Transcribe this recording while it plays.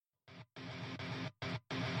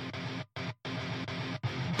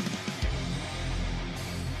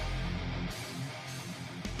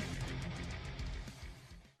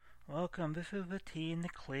Welcome, this is the Tea and the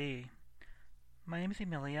Clay. My name is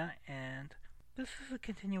Emilia, and this is a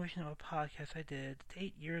continuation of a podcast I did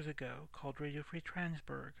 8 years ago called Radio Free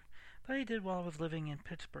Transburg that I did while I was living in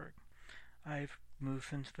Pittsburgh. I've moved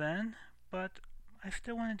since then, but I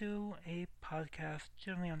still want to do a podcast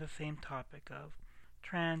generally on the same topic of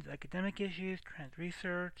trans academic issues, trans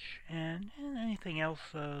research, and anything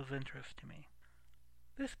else of interest to me.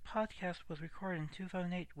 This podcast was recorded in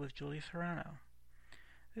 2008 with Julie Serrano.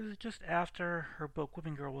 It was just after her book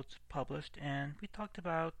Whipping Girl was published, and we talked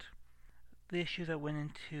about the issues that went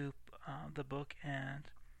into the book and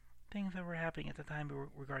things that were happening at the time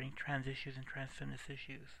regarding trans issues and trans feminist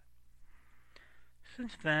issues.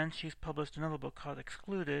 Since then, she's published another book called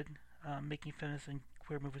Excluded, Making Feminist and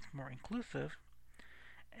Queer Movements More Inclusive,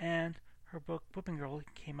 and her book Whipping Girl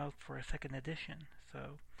came out for a second edition.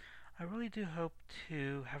 So I really do hope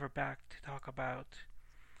to have her back to talk about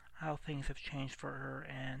how things have changed for her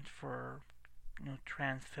and for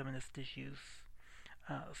trans feminist issues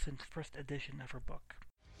since first edition of her book.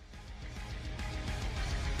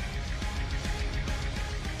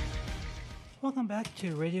 Welcome back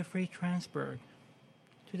to Radio Free Transburg.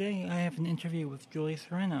 Today I have an interview with Julie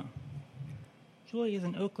Serrano. Julie is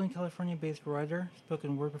an Oakland, California-based writer,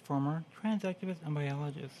 spoken word performer, trans activist, and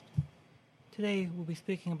biologist. Today we'll be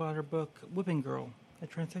speaking about her book Whipping Girl, a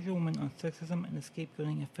transsexual woman on sexism and the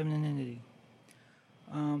scapegoating of femininity.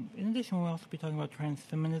 In addition, we'll also be talking about trans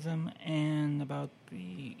feminism and about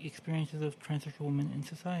the experiences of transsexual women in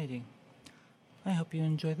society. I hope you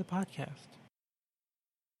enjoy the podcast.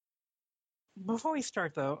 Before we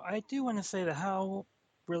start, though, I do want to say that how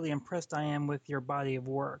really impressed I am with your body of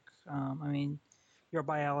work. You're a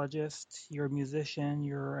biologist, you're a musician,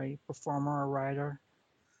 you're a performer, a writer.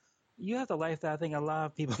 You have the life that I think a lot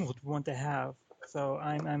of people would want to have. So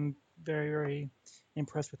I'm very, very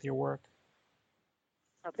impressed with your work.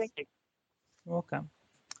 Oh, thank you. Welcome.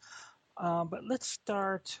 But let's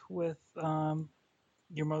start with your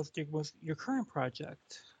current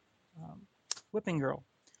project, Whipping Girl.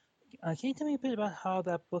 Can you tell me a bit about how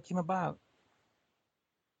that book came about?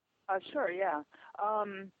 Sure, yeah.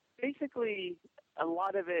 Basically, a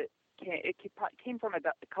lot of it came from a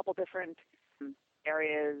couple different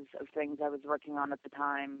areas of things I was working on at the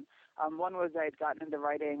time. One was I had gotten into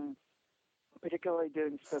writing, particularly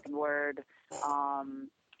doing spoken word,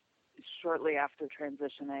 shortly after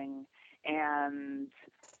transitioning. And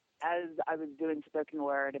as I was doing spoken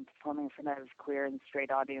word and performing in front of queer and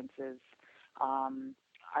straight audiences,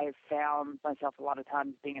 I found myself a lot of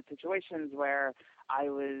times being in situations where I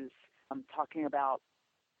was talking about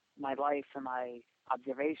my life and my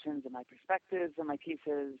observations and my perspectives and my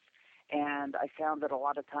pieces. And I found that a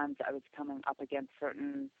lot of times I was coming up against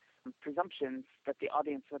certain presumptions that the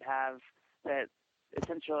audience would have that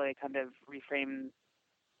essentially kind of reframed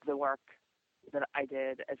the work that I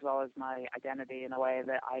did as well as my identity in a way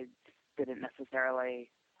that I didn't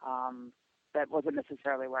necessarily, that wasn't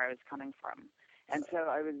necessarily where I was coming from. And so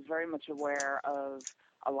I was very much aware of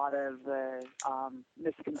a lot of the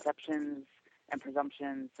misconceptions and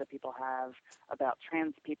presumptions that people have about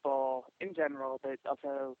trans people in general, but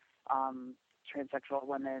also transsexual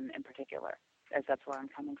women in particular, as that's where I'm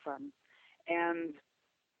coming from. And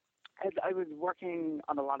as I was working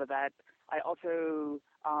on a lot of that, I also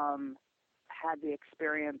had the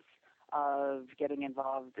experience of getting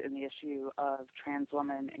involved in the issue of trans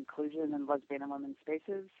women inclusion in lesbian and women's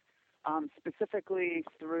spaces, specifically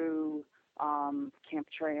through Camp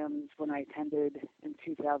Trans when I attended in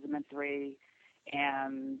 2003,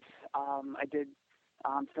 and I did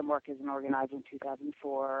some work as an organizer in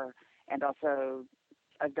 2004, and also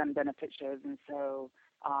I've done benefit shows, and so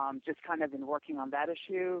just kind of in working on that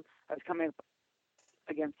issue, I was coming up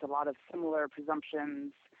against a lot of similar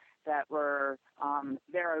presumptions that were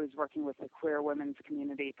there. I was working with the queer women's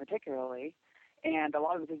community particularly, and a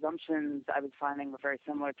lot of the presumptions I was finding were very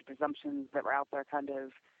similar to presumptions that were out there kind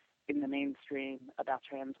of in the mainstream about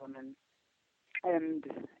trans women. And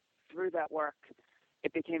through that work,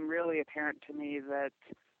 it became really apparent to me that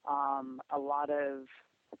a lot of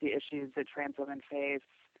the issues that trans women face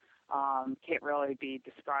can't really be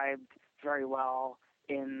described very well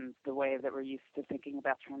in the way that we're used to thinking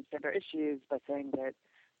about transgender issues by saying that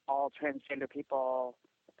all transgender people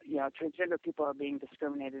are being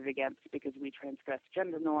discriminated against because we transgress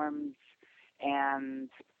gender norms, and,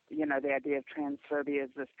 the idea of transphobia is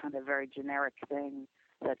this kind of very generic thing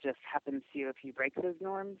that just happens to you if you break those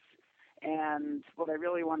norms. And what I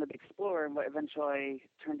really wanted to explore and what eventually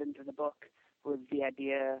turned into the book was the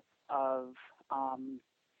idea of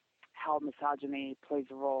how misogyny plays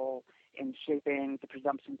a role in shaping the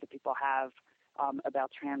presumptions that people have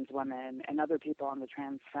about trans women and other people on the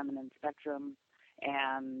trans feminine spectrum.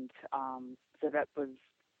 And so that was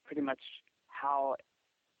pretty much how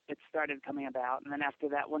it started coming about. And then after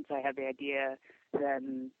that, once I had the idea,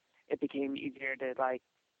 then it became easier to like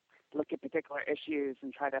look at particular issues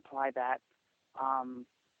and try to apply that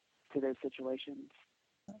to those situations.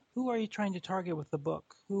 Who are you trying to target with the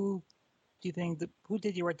book? Who do you think who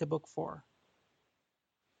did you write the book for?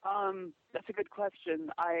 That's a good question.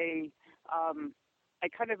 I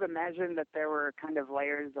kind of imagined that there were kind of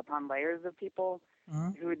layers upon layers of people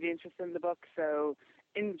who would be interested in the book. So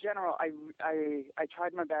in general, I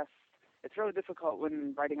tried my best. It's really difficult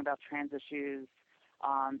when writing about trans issues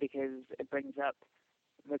because it brings up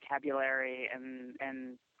vocabulary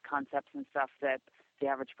and concepts and stuff that the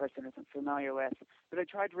average person isn't familiar with. But I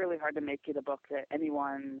tried really hard to make it a book that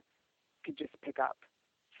anyone could just pick up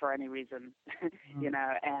for any reason, you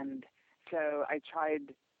know. And so I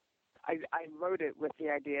wrote it with the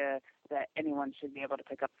idea that anyone should be able to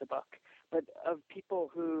pick up the book. But of people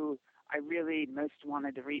who I really most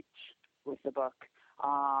wanted to reach with the book,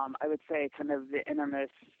 I would say kind of the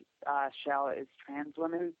innermost shell is trans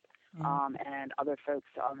women and other folks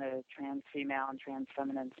on the trans female and trans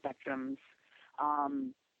feminine spectrums.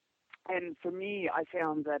 And for me, I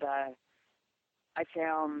found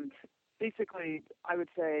basically, I would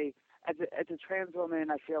say as a trans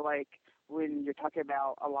woman, I feel like when you're talking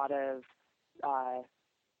about a lot of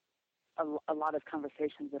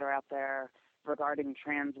conversations that are out there regarding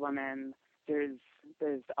trans women, there's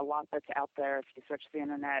a lot that's out there if you search the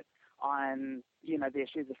internet on, you know, the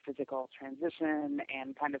issues of physical transition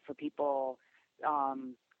and kind of for people,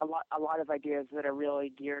 a lot of ideas that are really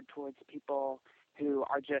geared towards people who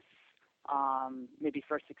are just maybe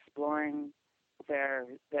first exploring their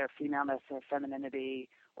femaleness or femininity,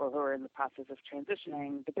 or who are in the process of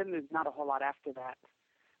transitioning, but then there's not a whole lot after that.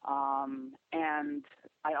 And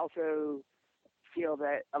I also feel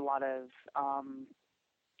that a lot of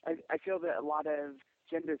I feel that a lot of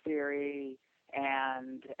gender theory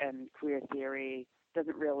and queer theory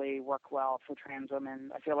doesn't really work well for trans women.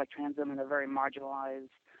 I feel like trans women are very marginalized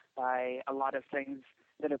by a lot of things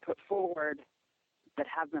that are put forward, that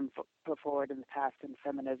have been put forward in the past in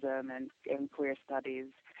feminism and queer studies.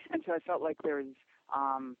 And so I felt like there was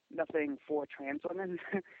nothing for trans women.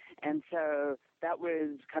 And so that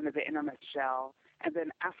was kind of the innermost shell. And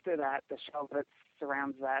then after that, the shell that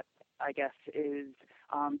surrounds that, I guess, is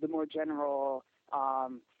the more general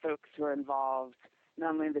folks who are involved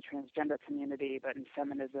not only in the transgender community, but in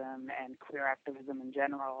feminism and queer activism in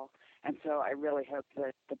general. And so I really hope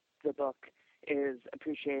that the book is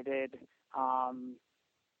appreciated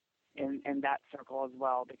in that circle as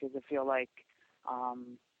well, because I feel like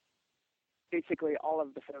basically all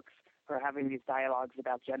of the folks who are having these dialogues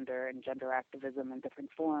about gender and gender activism in different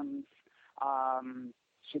forms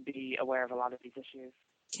should be aware of a lot of these issues.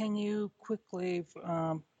 Can you quickly,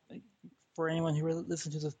 for anyone who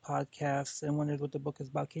listens to this podcast and wonders what the book is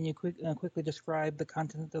about, can you quickly describe the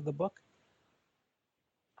content of the book?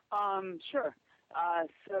 Sure.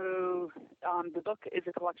 So the book is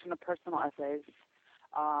a collection of personal essays.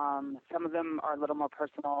 Some of them are a little more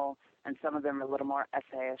personal, and some of them are a little more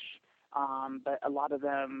essayish. But a lot of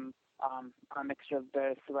them are a mixture of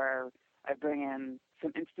both, where I bring in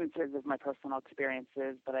some instances of my personal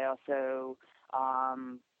experiences, but I also,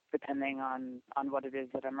 depending on what it is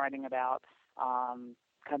that I'm writing about,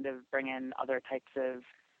 kind of bring in other types of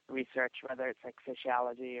research, whether it's like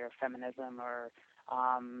sociology or feminism or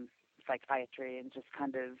psychiatry, and just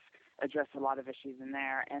kind of address a lot of issues in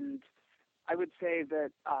there. And I would say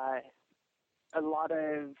that a lot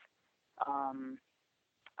of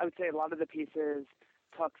the pieces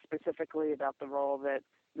talk specifically about the role that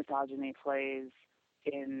misogyny plays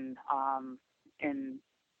in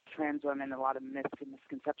trans women, a lot of myths and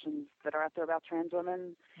misconceptions that are out there about trans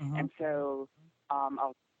women. And so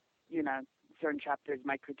certain chapters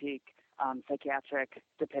might critique psychiatric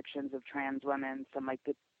depictions of trans women. Some might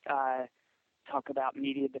talk about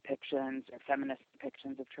media depictions or feminist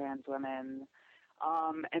depictions of trans women.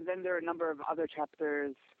 And then there are a number of other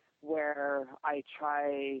chapters where I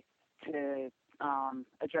try to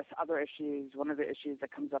address other issues. One of the issues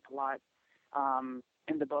that comes up a lot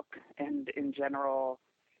in the book and in general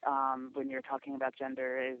when you're talking about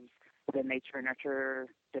gender is the nature-nurture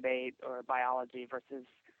debate, or biology versus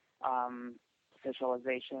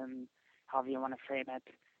socialization, however you want to frame it.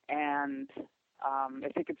 And I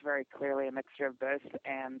think it's very clearly a mixture of both,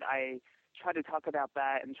 and I try to talk about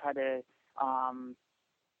that and try to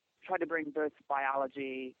bring both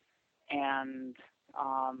biology and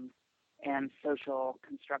social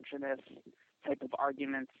constructionist type of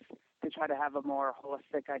arguments to try to have a more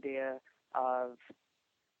holistic idea of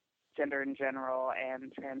gender in general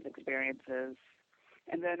and trans experiences.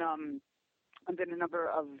 And then a number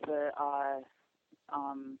of the,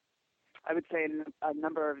 I would say a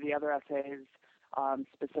number of the other essays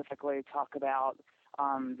specifically talk about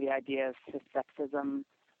the idea of cissexism,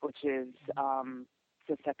 which is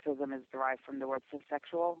cissexism is derived from the word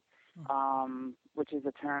cissexual, which is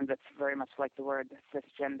a term that's very much like the word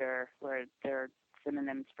cisgender, where they're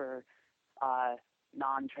synonyms for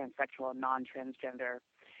non-transsexual and non-transgender.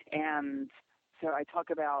 And so I talk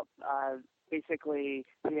about basically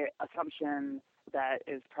the assumption that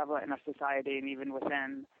is prevalent in our society and even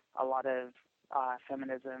within a lot of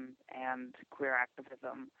feminism and queer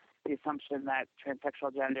activism, the assumption that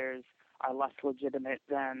transsexual genders are less legitimate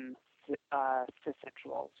than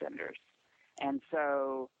cissexual genders. And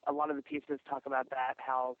so a lot of the pieces talk about that,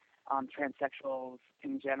 how transsexuals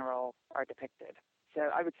in general are depicted. So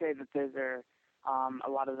I would say that those are a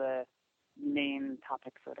lot of the main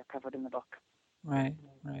topics that are covered in the book. Right.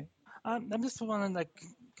 I'm just want to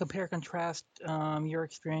compare contrast your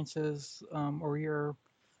experiences or your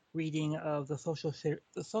reading of the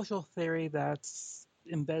social theory that's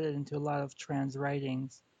embedded into a lot of trans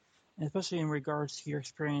writings, and especially in regards to your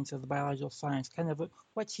experience of the biological science. Kind of,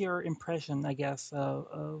 what's your impression, I guess,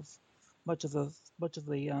 of much of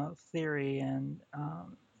the theory and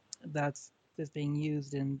that's being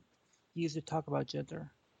used to talk about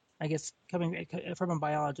gender? I guess coming from a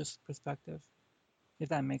biologist's perspective, if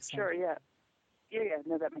that makes sense. Sure. Yeah.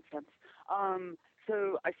 No, that makes sense.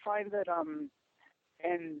 So I find that,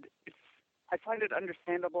 I find it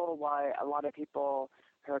understandable why a lot of people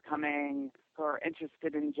who are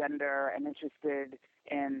interested in gender and interested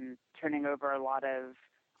in turning over a lot of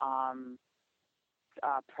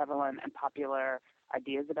prevalent and popular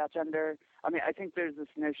ideas about gender. I mean, I think there's this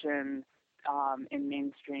notion in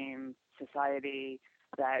mainstream society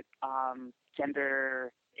that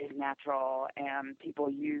gender is natural, and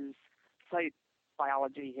people cite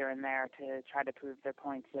biology here and there to try to prove their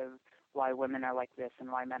points of why women are like this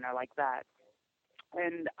and why men are like that.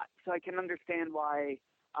 And so I can understand why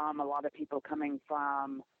a lot of people coming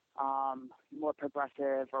from more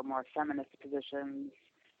progressive or more feminist positions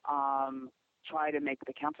try to make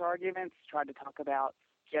the counter arguments, try to talk about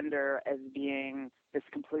gender as being this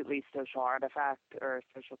completely social artifact or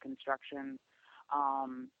social construction.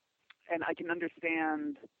 And I can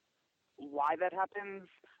understand why that happens,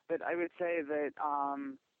 but I would say that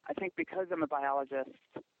I think because I'm a biologist,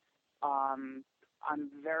 I'm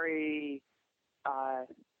very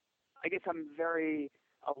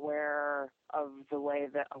aware of the way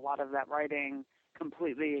that a lot of that writing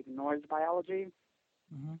completely ignores biology.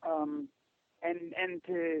 Mm-hmm. And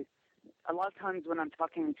to a lot of times when I'm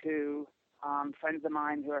talking to friends of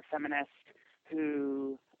mine who are feminists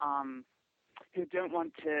who don't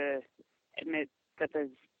want to admit that there's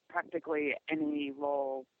practically any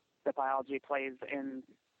role that biology plays in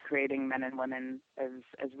creating men and women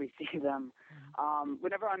as we see them.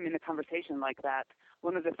 Whenever I'm in a conversation like that,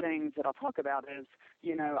 one of the things that I'll talk about is,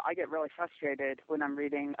 I get really frustrated when I'm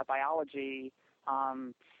reading a biology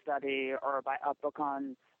study or a book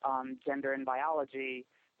on gender and biology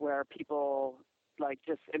where people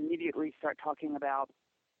just immediately start talking about,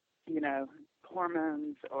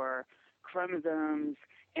 hormones or chromosomes,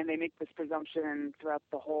 and they make this presumption throughout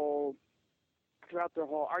their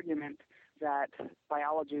whole argument that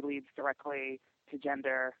biology leads directly to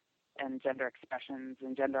gender and gender expressions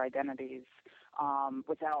and gender identities,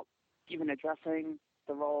 without even addressing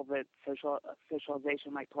the role that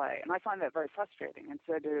socialization might play. And I find that very frustrating, and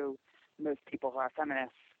so do most people who are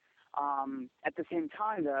feminists. At the same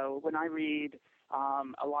time, though, when I read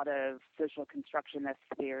a lot of social constructionist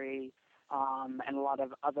theory and a lot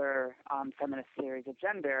of other feminist theories of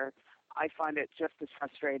gender, I find it just as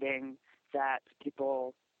frustrating that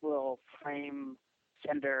people will frame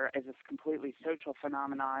gender as this completely social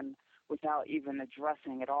phenomenon without even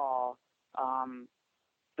addressing at all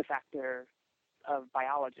the factor of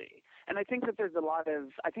biology. And I think that there's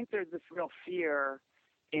this real fear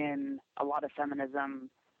in a lot of feminism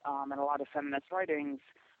and a lot of feminist writings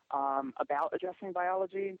about addressing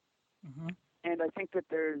biology. Mm-hmm. And I think that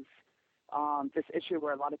there's this issue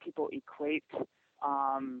where a lot of people equate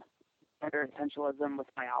gender essentialism with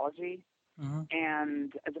biology. Mm-hmm.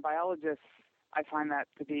 And as a biologist, I find that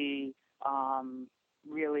to be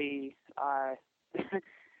really,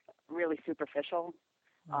 really superficial.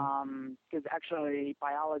 Because actually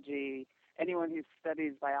biology, anyone who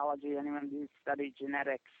studies biology, anyone who's studied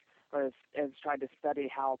genetics or has tried to study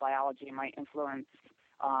how biology might influence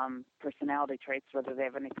personality traits, whether they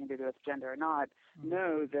have anything to do with gender or not,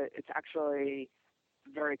 know that it's actually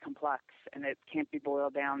very complex, and it can't be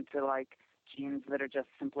boiled down to like genes that are just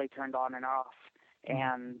simply turned on and off.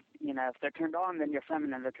 And if they're turned on, then you're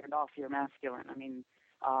feminine. They're turned off, you're masculine. I mean,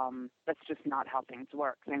 that's just not how things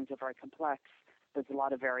work. Things are very complex. There's a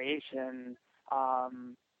lot of variation,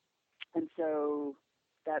 and so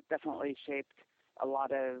that definitely shaped a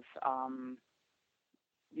lot of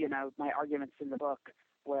my arguments in the book,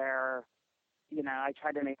 where I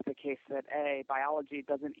try to make the case that biology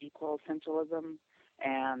doesn't equal essentialism,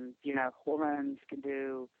 and hormones can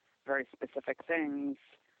do very specific things.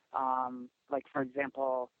 Like, for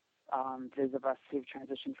example, those of us who've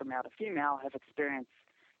transitioned from male to female have experienced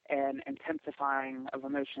an intensifying of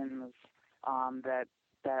emotions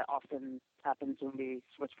that often happens when we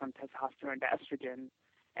switch from testosterone to estrogen.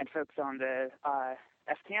 And folks on the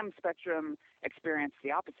FTM spectrum experience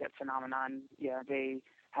the opposite phenomenon. They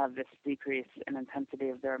have this decrease in intensity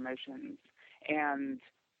of their emotions. And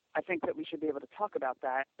I think that we should be able to talk about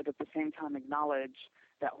that, but at the same time acknowledge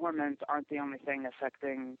that hormones aren't the only thing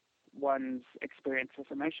affecting one's experience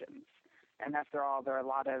with emotions. And after all, there are a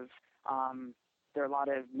lot of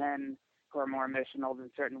men who are more emotional than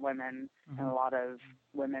certain women, and a lot of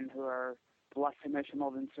women who are less emotional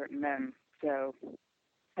than certain men. So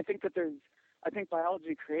I think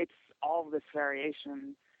biology creates all of this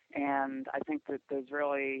variation, and I think that there's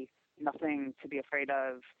really nothing to be afraid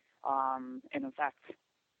of. And in fact,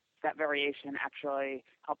 that variation actually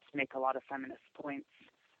helps make a lot of feminist points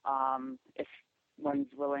if one's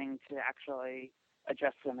willing to actually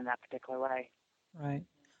address them in that particular way. Right.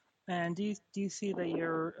 And do you see that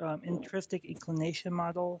your intrinsic inclination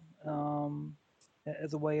model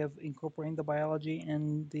as a way of incorporating the biology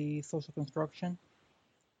in the social construction?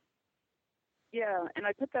 Yeah, and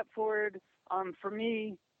I put that forward. For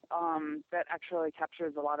me, that actually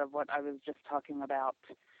captures a lot of what I was just talking about.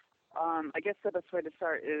 I guess the best way to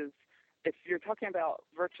start is if you're talking about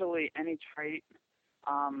virtually any trait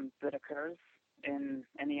that occurs in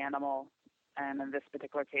any animal, and in this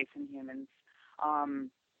particular case in humans,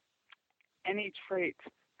 any trait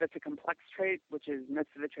that's a complex trait, which is most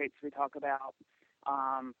of the traits we talk about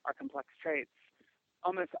are complex traits,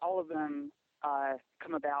 almost all of them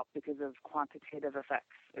come about because of quantitative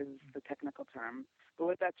effects, is the technical term. But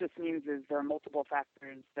what that just means is there are multiple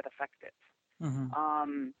factors that affect it.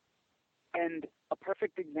 And a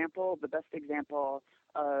perfect example, the best example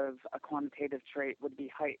of a quantitative trait would be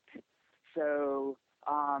height. So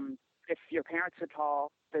if your parents are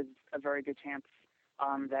tall, there's a very good chance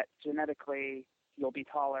that genetically you'll be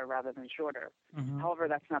taller rather than shorter. However,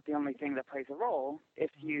 that's not the only thing that plays a role.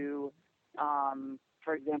 If you,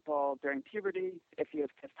 for example, during puberty, if you have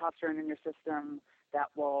testosterone in your system, that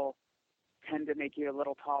will tend to make you a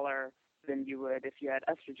little taller than you would if you had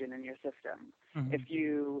estrogen in your system. If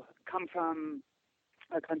you come from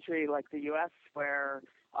a country like the U.S. where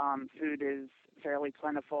food is fairly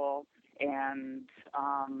plentiful and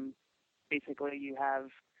basically you have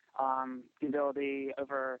the ability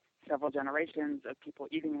over several generations of people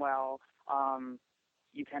eating well,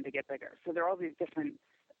 you tend to get bigger. So there are all these different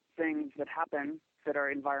things that happen that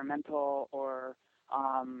are environmental or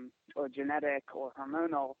genetic or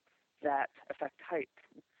hormonal that affect height.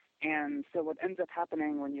 And so what ends up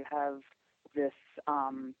happening when you have this,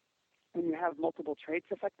 when you have multiple traits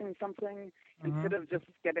affecting something, instead of just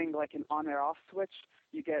getting like an on or off switch,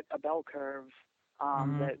 you get a bell curve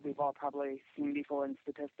that we've all probably seen before in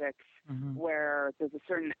statistics, where there's a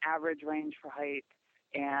certain average range for height,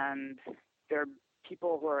 and there are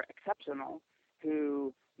people who are exceptional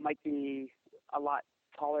who might be a lot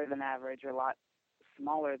taller than average or a lot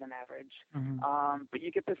smaller than average. But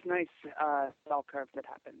you get this nice bell curve that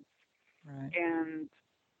happens. Right. And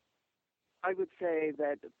I would say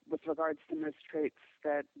that with regards to most traits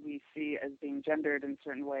that we see as being gendered in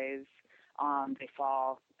certain ways, they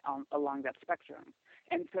fall along that spectrum.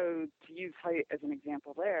 And so to use height as an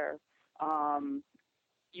example there,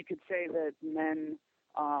 you could say that men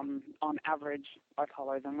on average are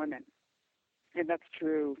taller than women. And that's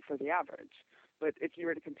true for the average. But if you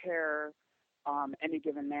were to compare any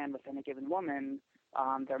given man with any given woman,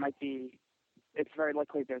 it's very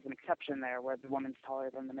likely there's an exception there where the woman's taller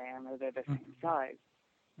than the man or they're the same size.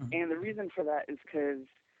 And the reason for that is because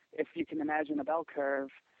if you can imagine a bell curve,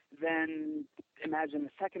 then imagine the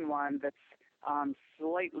second one that's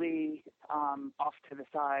slightly off to the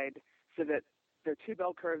side, so that there are two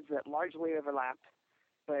bell curves that largely overlap,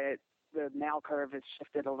 but the male curve is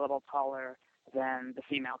shifted a little taller than the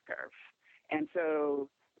female curve. And so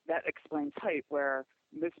that explains height, where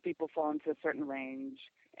most people fall into a certain range,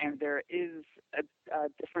 and there is a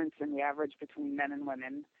difference in the average between men and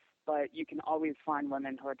women, but you can always find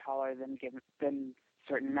women who are taller than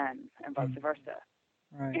certain men, and vice versa.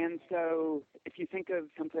 Right. And so if you think of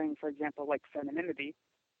something, for example, like femininity,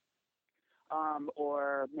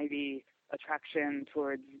 or maybe attraction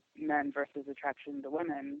towards men versus attraction to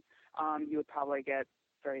women, you would probably get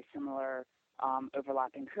very similar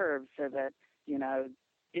overlapping curves, so that,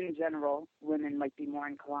 in general, women might be more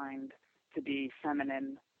inclined to be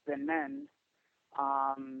feminine than men,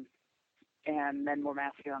 um, and men more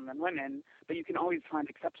masculine than women, but you can always find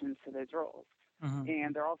exceptions to those roles. Mm-hmm.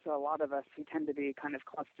 And there are also a lot of us who tend to be kind of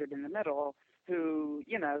clustered in the middle, who,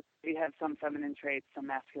 we have some feminine traits, some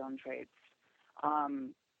masculine traits.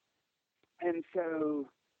 Um, and so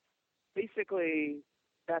basically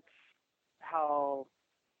that's how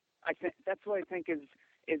that's what I think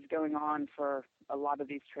is going on for a lot of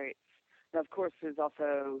these traits. Now, of course, there's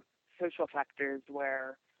also social factors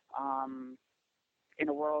where, in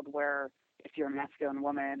a world where if you're a masculine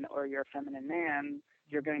woman or you're a feminine man,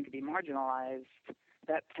 you're going to be marginalized.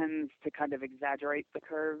 That tends to kind of exaggerate the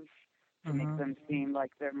curves to make them seem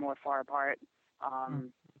like they're more far apart.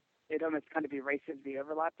 It almost kind of erases the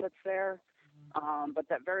overlap that's there. But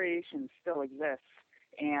that variation still exists.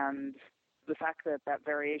 And the fact that that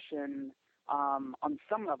variation, on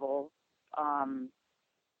some level, the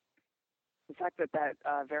fact that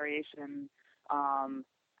variation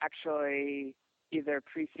actually either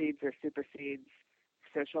precedes or supersedes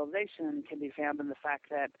socialization can be found in the fact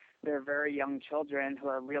that there are very young children who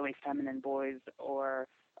are really feminine boys or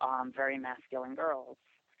very masculine girls.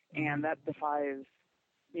 And that defies,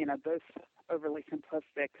 both overly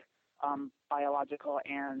simplistic biological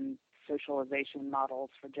and socialization models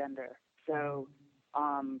for gender. So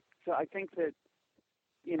I think that,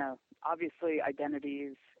 obviously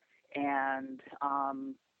identities and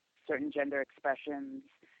certain gender expressions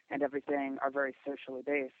and everything are very socially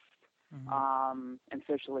based, and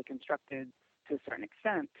socially constructed to a certain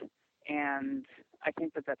extent. And I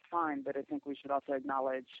think that that's fine, but I think we should also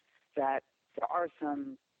acknowledge that there are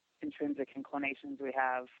some intrinsic inclinations we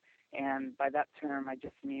have. And by that term, I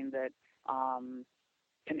just mean that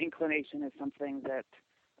an inclination is something that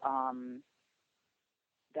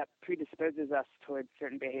that predisposes us towards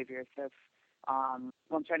certain behaviors. So well,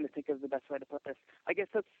 I'm trying to think of the best way to put this. I guess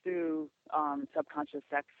let's do subconscious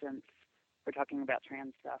sex, since we're talking about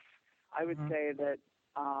trans stuff. I would say that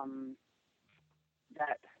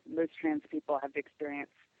that most trans people have the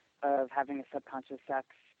experience of having a subconscious sex,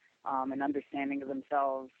 an understanding of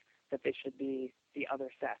themselves that they should be the other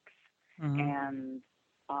sex. And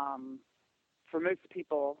for most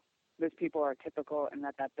people are typical in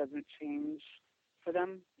that doesn't change for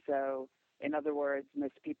them. So in other words,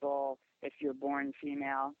 most people, if you're born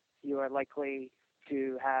female, you are likely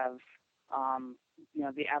to have,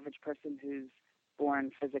 the average person who's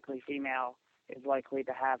born physically female is likely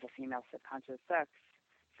to have a female subconscious sex.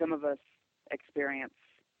 Some of us experience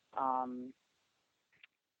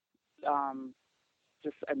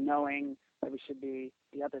just a knowing that we should be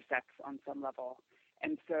the other sex on some level.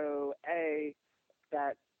 And so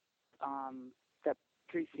that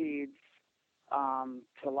precedes,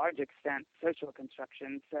 to a large extent, social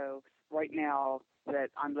construction. So right now that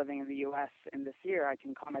I'm living in the U.S. in this year, I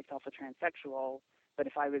can call myself a transsexual, but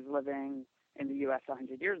if I was living in the U.S.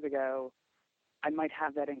 100 years ago, I might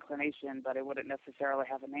have that inclination, but I wouldn't necessarily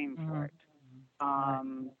have a name for it.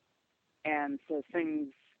 And so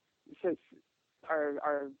things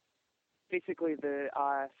are basically the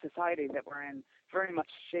society that we're in very much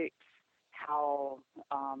shapes how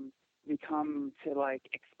we come to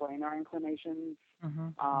explain our inclinations.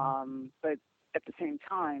 But at the same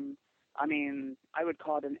time, I mean, I would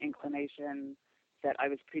call it an inclination that I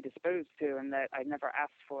was predisposed to and that I never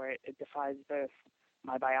asked for it. It defies both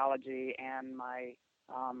my biology and my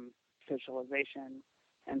socialization.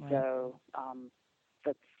 And so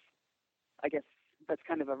I guess that's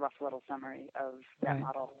kind of a rough little summary of that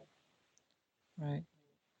model. Right.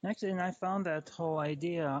 Actually, and I found that whole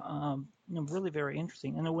idea, really very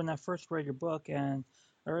interesting. I know when I first read your book and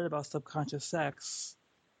I read about subconscious sex,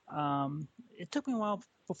 it took me a while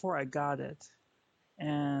before I got it.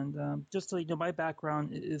 And just so you know, my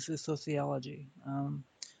background is sociology. I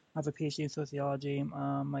have a PhD in sociology.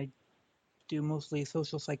 I do mostly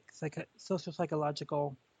social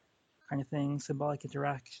psychological kind of things, symbolic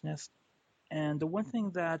interactionist. And the one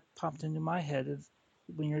thing that popped into my head is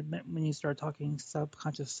when you start talking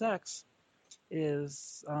subconscious sex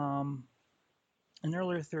is an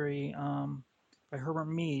earlier theory by Herbert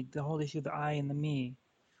Mead, the whole issue of the I and the me,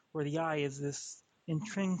 where the I is this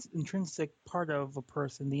intrinsic part of a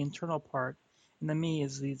person, the internal part, and the me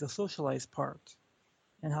is the socialized part,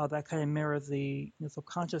 and how that kind of mirrors the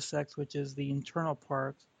subconscious sex, which is the internal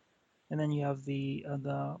part, and then you have the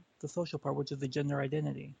social part, which is the gender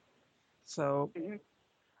identity. So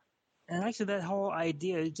And actually, that whole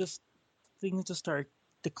idea, just things just start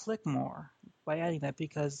to click more by adding that,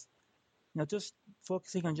 because just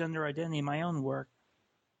focusing on gender identity in my own work,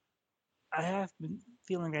 I have been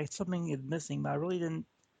feeling like something is missing, but I really didn't.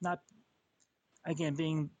 Not again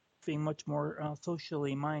being much more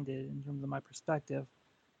socially minded in terms of my perspective.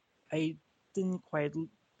 I didn't quite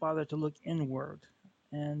bother to look inward,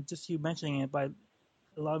 and just you mentioning it by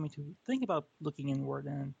allowed me to think about looking inward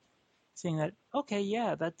and seeing that, okay,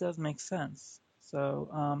 yeah, that does make sense. So,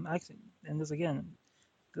 actually, and this again,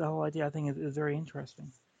 the whole idea I think is very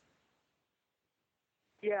interesting.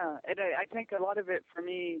 Yeah, and I think a lot of it for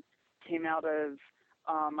me came out of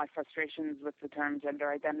my frustrations with the term gender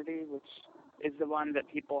identity, which is the one that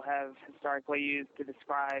people have historically used to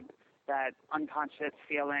describe that unconscious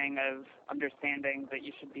feeling of understanding that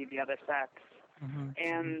you should be the other sex. Mm-hmm.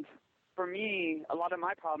 And for me, a lot of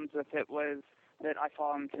my problems with it was that I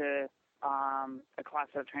fall into a class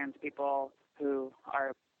of trans people who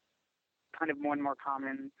are kind of more and more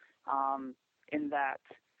common in that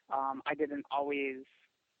I didn't always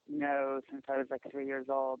know since I was like 3 years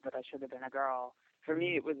old that I should have been a girl. For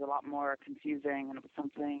me, it was a lot more confusing, and it was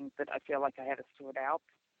something that I feel like I had to sort out.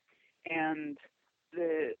 And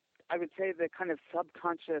I would say the kind of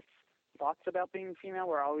subconscious thoughts about being female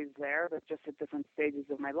were always there, but just at different stages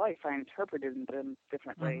of my life, I interpreted them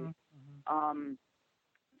differently.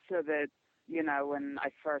 So that, when I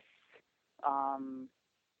first,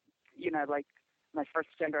 like my first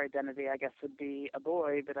gender identity, I guess, would be a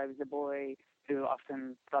boy, but I was a boy who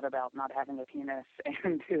often thought about not having a penis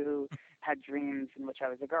and who had dreams in which I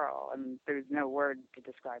was a girl, and there's no word to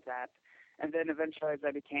describe that. And then eventually, as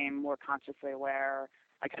I became more consciously aware,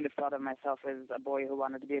 I kind of thought of myself as a boy who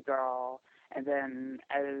wanted to be a girl. And then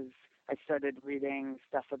as I started reading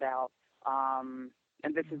stuff about,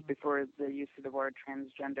 and this is before the use of the word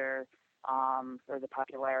transgender, or the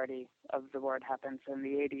popularity of the word happened. So in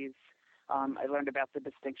the 80s, I learned about the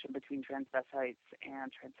distinction between transvestites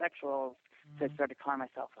and transsexuals. So I started calling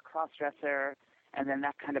myself a cross-dresser, and then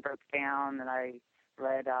that kind of broke down, and I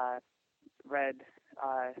read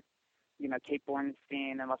Kate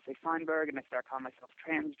Bornstein and Leslie Feinberg, and I started calling myself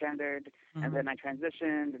transgendered, and then I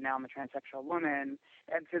transitioned, and now I'm a transsexual woman.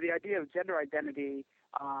 And so the idea of gender identity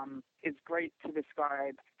is great to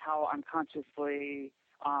describe how I'm consciously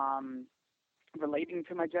relating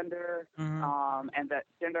to my gender, and that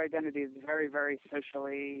gender identity is very, very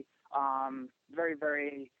socially, very,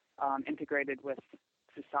 very integrated with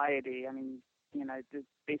society. I mean,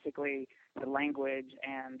 basically the language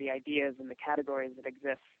and the ideas and the categories that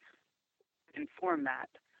exist inform that.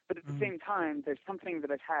 But at the same time, there's something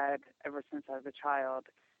that I've had ever since I was a child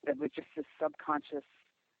that was just this subconscious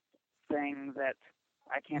thing that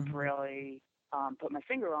I can't really put my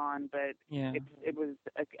finger on, but it was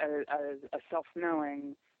a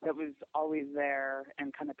self-knowing that was always there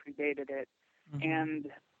and kind of predated it. And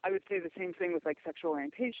I would say the same thing with like sexual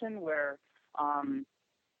orientation, where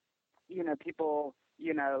people,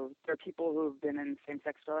 there are people who have been in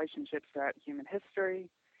same-sex relationships throughout human history,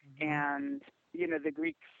 and the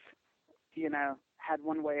Greeks, had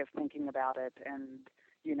one way of thinking about it, and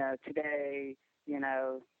today,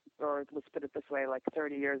 or let's put it this way, like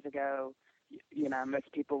 30 years ago,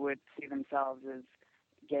 most people would see themselves as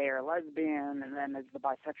gay or lesbian, and then as the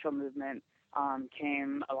bisexual movement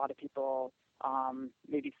came, a lot of people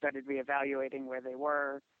maybe started reevaluating where they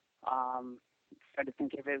were, started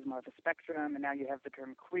thinking of it as more of a spectrum, and now you have the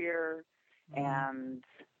term queer, and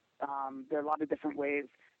there are a lot of different ways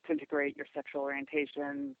to integrate your sexual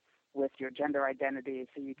orientation with your gender identity.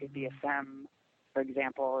 So you could be a femme, for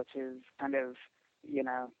example, which is kind of,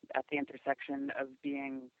 at the intersection of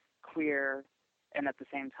being queer and at the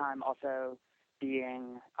same time also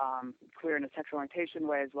being queer in a sexual orientation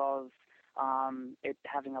way, as well as it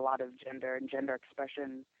having a lot of gender and gender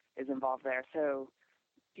expression is involved there. So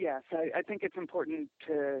I think it's important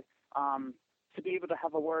to be able to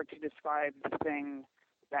have a word to describe the thing,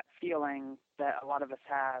 that feeling that a lot of us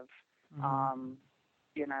have,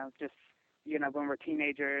 when we're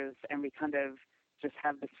teenagers and we kind of just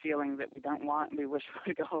have this feeling that we don't want and we wish it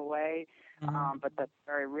would go away, but that's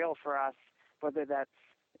very real for us, whether that's,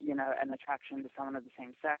 an attraction to someone of the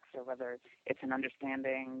same sex, or whether it's an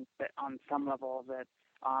understanding that on some level that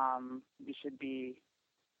we should be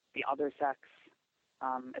the other sex,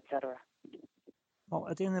 etc. Well,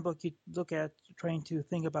 at the end of the book, you look at trying to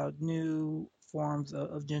think about new forms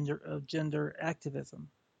of gender activism,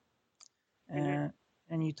 and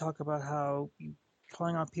you talk about how you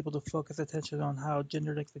calling on people to focus attention on how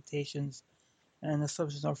gendered expectations and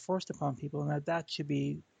assumptions are forced upon people, and that should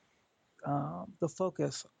be the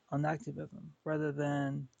focus on activism, rather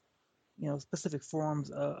than specific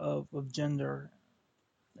forms of gender,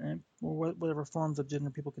 or whatever forms of gender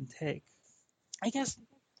people can take. I guess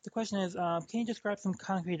the question is, can you describe some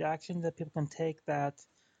concrete actions that people can take that,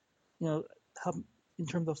 help in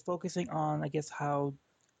terms of focusing on, I guess, how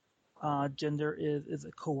gender is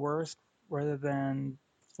coerced rather than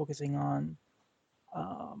focusing on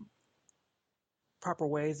um, proper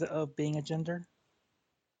ways of being a gender?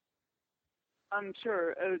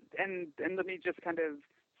 Sure. And let me just kind of,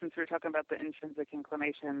 since we're talking about the intrinsic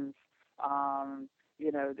inclinations,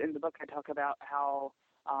 in the book I talk about how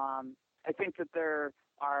I think that there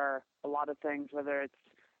are a lot of things, whether it's,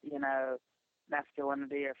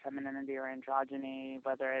 masculinity or femininity or androgyny,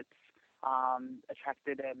 whether it's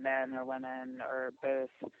attracted to men or women or both,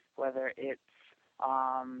 whether it's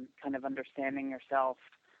kind of understanding yourself,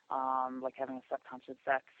 like having a subconscious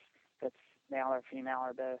sex that's male or female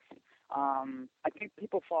or both. I think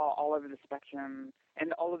people fall all over the spectrum,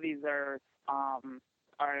 and all of these are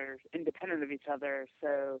independent of each other,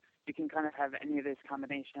 so you can kind of have any of those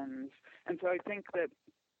combinations. And so I think that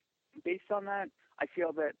based on that, I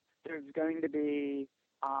feel that there's going to be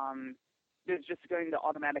there's just going to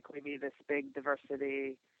automatically be this big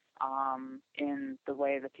diversity in the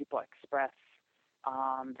way that people express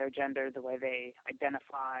their gender, the way they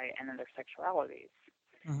identify, and in their sexualities.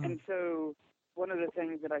 Mm-hmm. And so one of the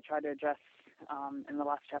things that I try to address in the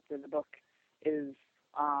last chapter of the book is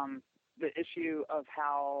the issue of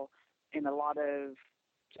how in a lot of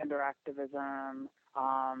gender activism,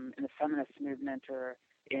 in the feminist movement, or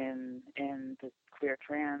in the queer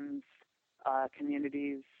trans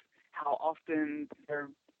communities, how often there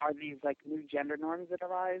are these like new gender norms that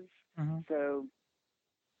arise. Mm-hmm. So,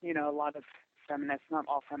 a lot of feminists, not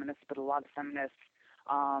all feminists, but a lot of feminists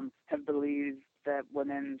have believed that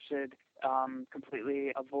women should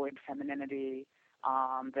completely avoid femininity,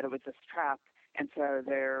 that it was this trap. And so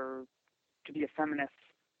to be a feminist,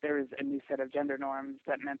 there is a new set of gender norms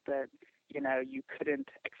that meant that, you couldn't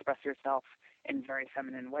express yourself in very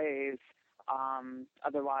feminine ways.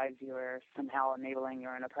 Otherwise, you were somehow enabling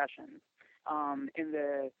your own oppression. In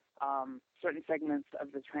the certain segments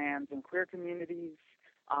of the trans and queer communities,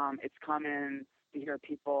 it's common to hear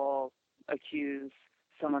people accuse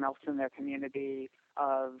someone else in their community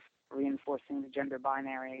of reinforcing the gender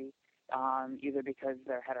binary, either because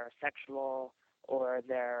they're heterosexual or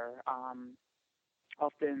they're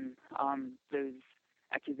often those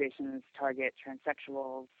accusations target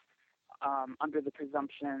transsexuals under the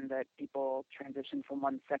presumption that people transition from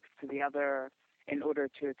one sex to the other in order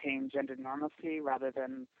to attain gender normalcy rather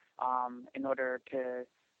than in order to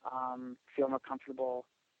feel more comfortable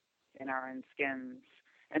in our own skins.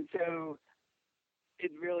 And so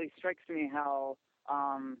it really strikes me how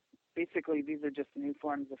basically these are just new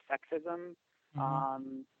forms of sexism.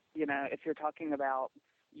 Mm-hmm. If you're talking about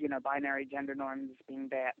binary gender norms being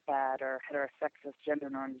bad or heterosexist gender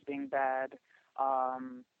norms being bad,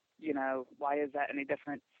 why is that any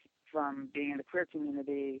different from being in the queer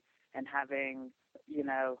community and having,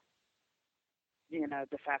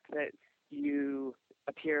 the fact that you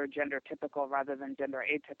appear gender typical rather than gender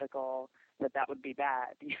atypical, that would be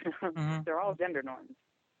bad. Mm-hmm. They're all gender norms.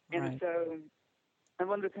 And right. so, and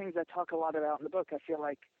one of the things I talk a lot about in the book, I feel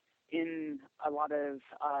like in a lot of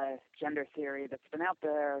gender theory that's been out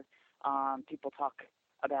there, people talk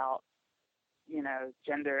about,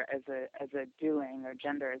 gender as a doing or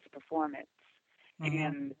gender as a performance. Mm-hmm.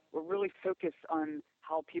 And we're really focused on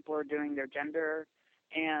how people are doing their gender.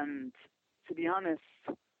 And to be honest,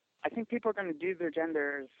 I think people are going to do their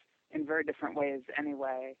genders in very different ways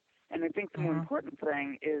anyway. And I think the more important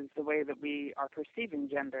thing is the way that we are perceiving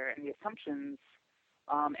gender and the assumptions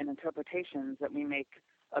and interpretations that we make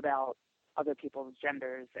about other people's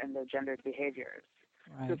genders and their gendered behaviors.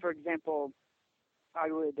 Right. So, for example, I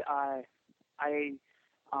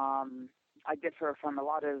differ from a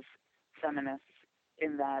lot of feminists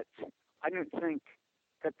in that I don't think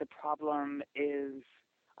that the problem is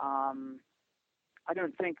I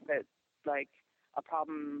don't think that I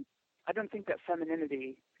don't think that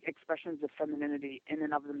femininity, expressions of femininity in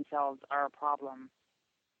and of themselves are a problem.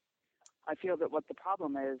 I feel that what the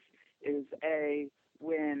problem is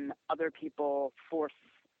when other people force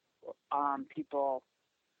people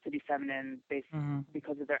to be feminine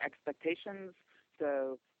because of their expectations.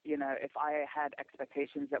 So, if I had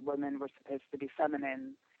expectations that women were supposed to be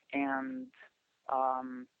feminine, and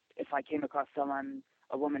if I came across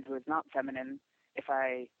a woman who is not feminine, if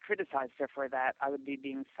I criticized her for that, I would be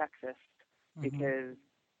being sexist because,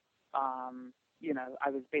 I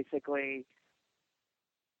was basically,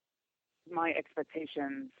 my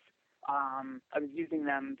expectations, I was using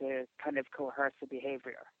them to kind of coerce a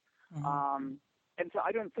behavior. so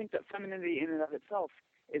I don't think that femininity in and of itself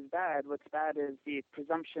is bad. What's bad is the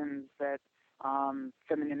presumptions that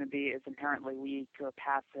femininity is inherently weak or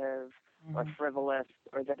passive or frivolous,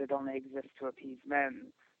 or that it only exists to appease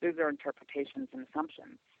men. Those are interpretations and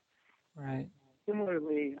assumptions. Right.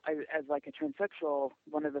 Similarly, as like a transsexual,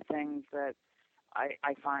 one of the things that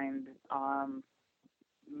I find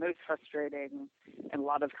most frustrating in a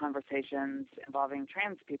lot of conversations involving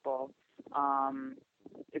trans people,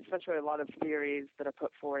 especially a lot of theories that are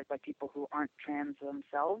put forward by people who aren't trans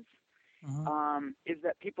themselves, is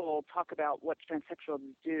that people talk about what transsexuals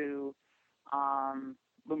do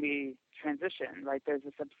when we transition, right? There's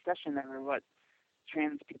this obsession over what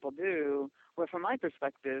trans people do, where from my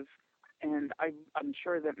perspective, and I'm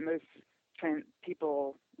sure that most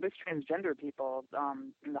transgender people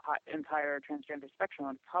in the entire transgender spectrum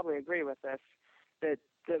would probably agree with this, that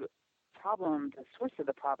the source of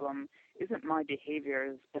the problem isn't my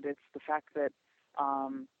behaviors, but it's the fact that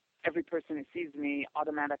every person who sees me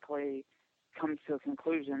automatically comes to a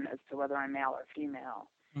conclusion as to whether I'm male or female.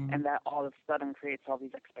 And that all of a sudden creates all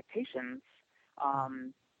these expectations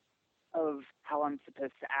of how I'm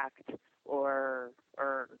supposed to act or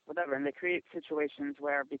whatever. And they create situations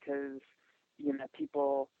where, because,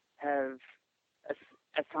 people have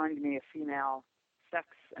assigned me a female sex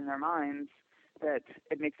in their minds, that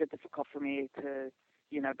it makes it difficult for me to,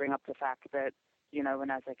 bring up the fact that, when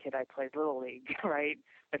as a kid I played Little League, right,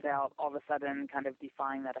 without all of a sudden kind of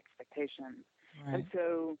defying that expectation. Right. And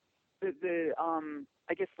so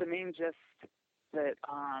I guess the main gist that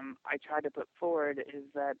I try to put forward is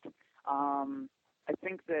that I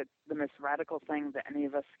think that the most radical thing that any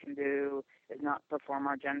of us can do is not perform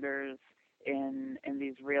our genders in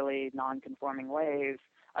these really non-conforming ways.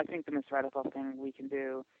 I think the most radical thing we can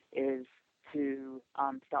do is to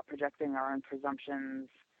stop projecting our own presumptions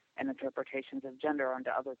and interpretations of gender onto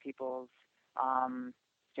other people's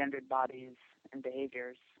gendered bodies and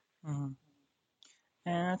behaviors. And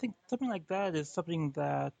I think something like that is something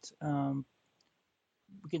that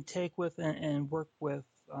we can take with and work with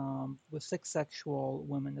sexual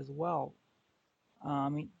women as well. I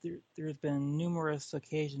mean, there's been numerous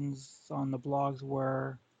occasions on the blogs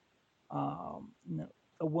where a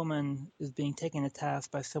woman is being taken to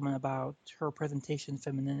task by someone about her presentation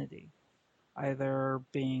femininity, either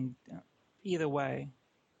way.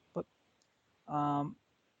 But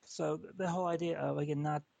so the whole idea of, again,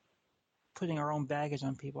 not putting our own baggage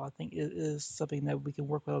on people, I think is something that we can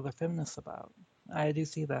work with other feminists about. I do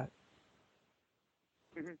see that.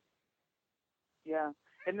 Yeah,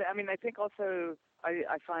 and I mean, I think also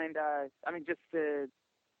I find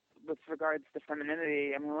with regards to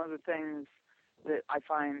femininity, I mean, one of the things that I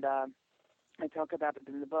find I talk about it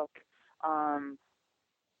in the book.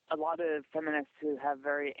 A lot of feminists who have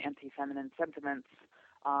very anti-feminine sentiments.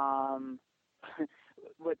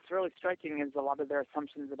 What's really striking is a lot of their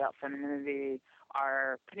assumptions about femininity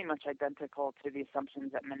are pretty much identical to the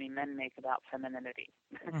assumptions that many men make about femininity.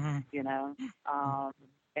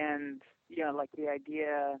 And like the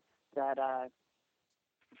idea that,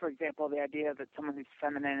 for example, the idea that someone who's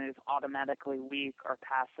feminine is automatically weak or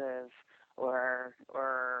passive, or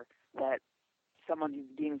that someone who's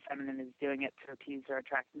being feminine is doing it to appease or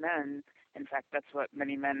attract men. In fact, that's what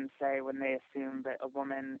many men say when they assume that a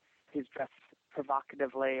woman who's dressed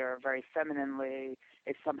provocatively or very femininely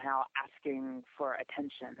is somehow asking for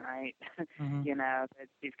attention, right? That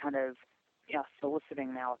she's kind of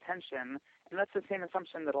soliciting male attention. And that's the same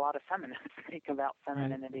assumption that a lot of feminists make about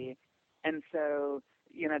femininity. Right. And so,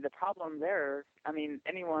 the problem there, I mean,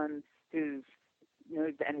 anyone who's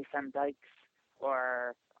knows any femdykes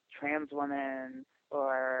or trans women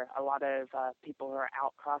or a lot of people who are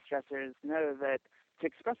out cross-dressers know that to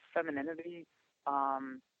express femininity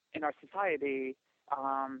in our society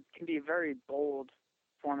can be a very bold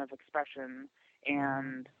form of expression.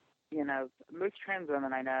 And, most trans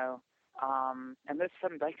women I know, and most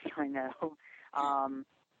femdykes I know,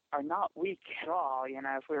 are not weak at all.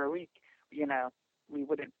 If we were weak, we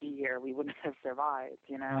wouldn't be here. We wouldn't have survived,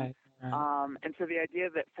 Right. And so the idea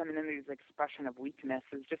that femininity is an expression of weakness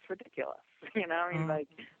is just ridiculous. Like,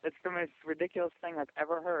 that's the most ridiculous thing I've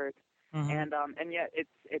ever heard. And yet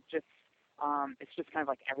it's just kind of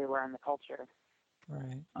like everywhere in the culture.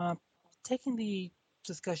 Right. Taking the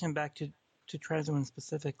discussion back to trans women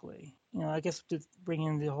specifically, I guess to bring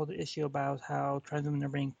in the whole issue about how trans women are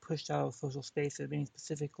being pushed out of social spaces, being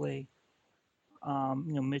specifically,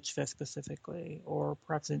 Mitchfest specifically, or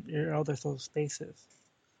perhaps in other social spaces.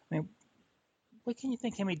 I mean, what can you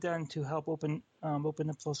think can be done to help open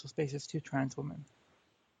up social spaces to trans women?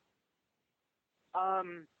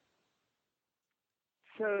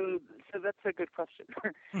 So that's a good question.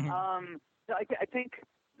 So I think,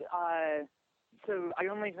 so I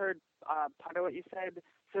only heard part of what you said.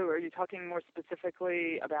 So are you talking more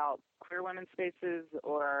specifically about queer women's spaces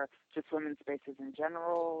or just women's spaces in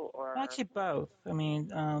general? Or Actually, both. I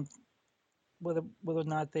mean, whether or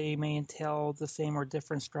not they may entail the same or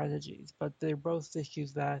different strategies, but they're both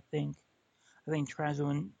issues that I think trans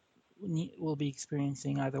women will be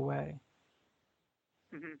experiencing either way.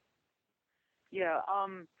 Mm-hmm. Yeah.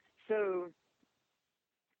 So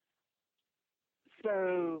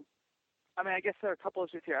I mean, I guess there are a couple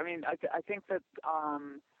issues here. I mean, I think that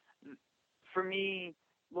for me,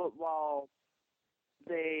 while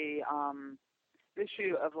the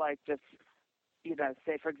issue of like just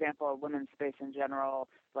say for example a women's space in general,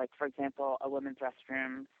 like for example a women's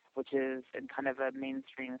restroom, which is in kind of a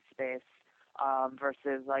mainstream space,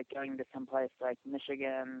 versus like going to some place like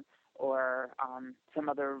Michigan or some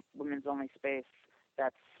other women's only space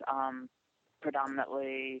that's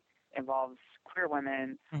predominantly involves queer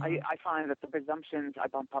women. Mm-hmm. I find that the presumptions I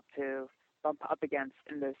bump up against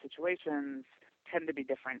in those situations tend to be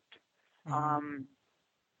different. Mm-hmm.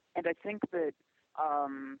 And I think that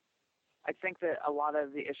a lot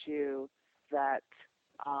of the issue that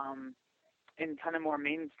in kind of more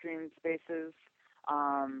mainstream spaces,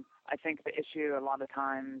 I think the issue a lot of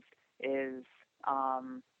times is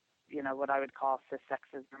what I would call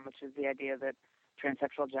cissexism, which is the idea that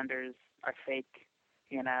transsexual genders are fake,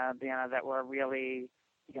 that we're really,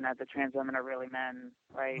 the trans women are really men,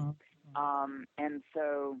 right? Mm-hmm. And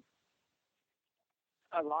so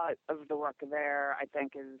a lot of the work there, I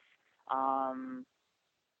think, is, I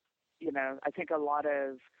think a lot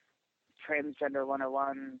of transgender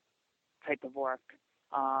 101 type of work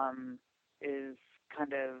is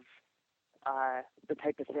kind of the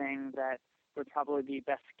type of thing that would probably be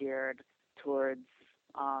best geared towards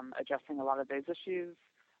addressing a lot of those issues,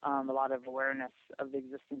 a lot of awareness of the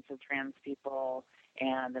existence of trans people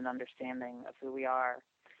and an understanding of who we are.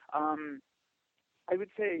 I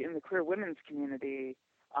would say in the queer women's community,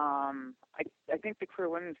 I think the queer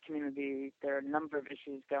women's community, there are a number of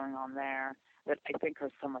issues going on there that I think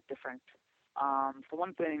are somewhat different. For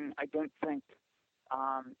one thing, I don't think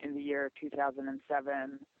in the year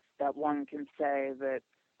 2007 that one can say that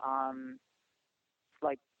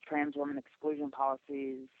like trans women exclusion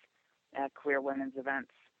policies at queer women's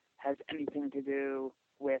events has anything to do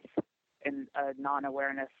with a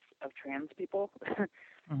non-awareness of trans people.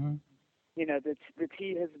 Mm-hmm. The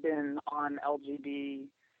T has been on LGB,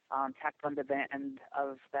 tacked on the end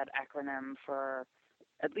of that acronym for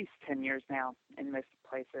at least 10 years now in most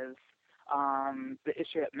places. The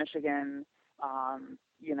issue at Michigan, and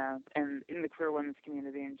in the queer women's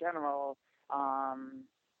community in general,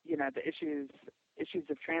 the issues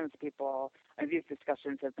of trans people, and these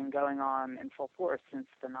discussions have been going on in full force since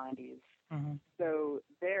the 90s. Mm-hmm. So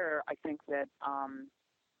there, I think that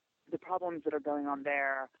the problems that are going on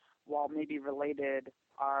there, while maybe related,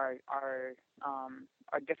 are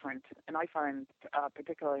different, and I find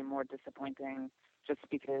particularly more disappointing, just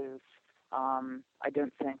because I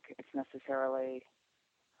don't think it's necessarily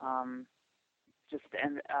just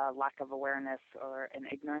a lack of awareness or an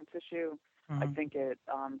ignorance issue. Mm-hmm. I think it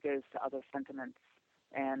goes to other sentiments.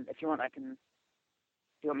 And if you want, do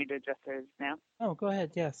you want me to address those now? Oh, go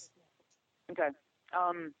ahead. Yes. Okay.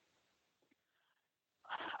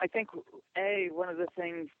 I think one of the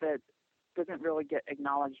things that doesn't really get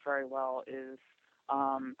acknowledged very well is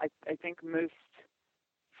I think most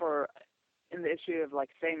in the issue of like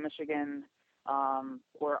say Michigan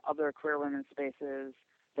or other queer women's spaces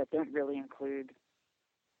that don't really include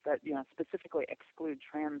that specifically exclude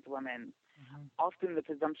trans women. Mm-hmm. Often the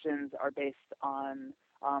presumptions are based on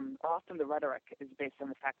often the rhetoric is based on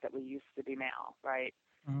the fact that we used to be male, right?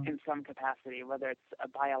 Mm-hmm. In some capacity, whether it's a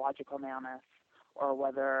biological maleness or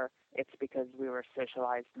whether it's because we were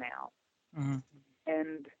socialized male. Mm-hmm.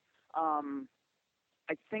 And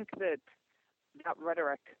I think that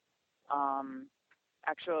rhetoric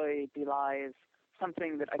actually belies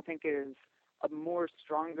something that I think is more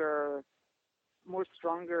stronger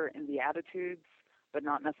in the attitudes, but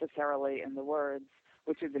not necessarily in the words,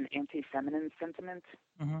 which is an anti-feminine sentiment.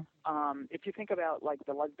 Mm-hmm. If you think about like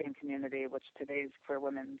the lesbian community, which today's queer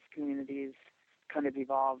women's communities kind of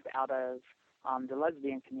evolved out of the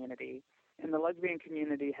lesbian community, and the lesbian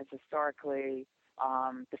community has historically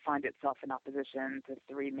defined itself in opposition to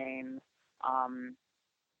three main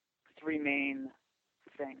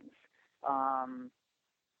things.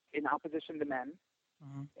 In opposition to men,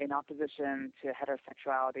 Mm-hmm. in opposition to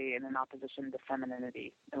heterosexuality, and in opposition to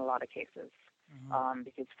femininity in a lot of cases,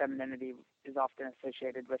 because femininity is often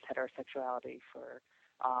associated with heterosexuality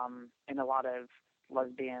in a lot of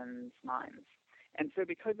lesbians' minds. And so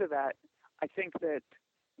because of that, I think that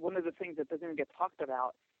one of the things that doesn't get talked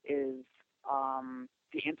about is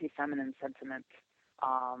the anti-feminine sentiment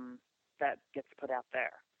that gets put out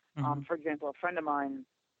there. Mm-hmm. For example, a friend of mine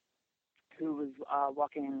who was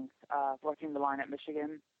walking the line at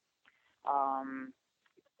Michigan. Um,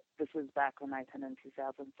 this was back when I attended in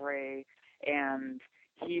 2003, and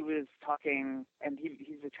he was talking, and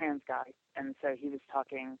he's a trans guy, and so he was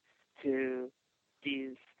talking to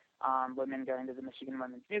these women going to the Michigan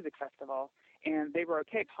Women's Music Festival, and they were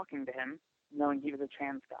okay talking to him, knowing he was a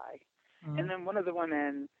trans guy. Mm-hmm. And then one of the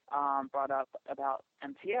women brought up about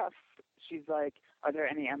MTF. She's like, "Are there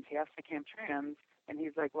any MTFs that camp trans?" And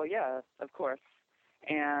he's like, "Well, yeah, of course."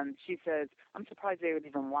 And she says, "I'm surprised they would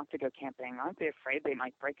even want to go camping. Aren't they afraid they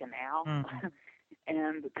might break a nail?" Mm-hmm.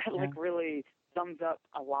 And that like really sums up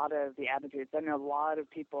a lot of the attitudes. I know a lot of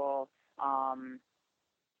people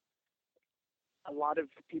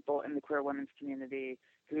in the queer women's community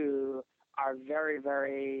who are very,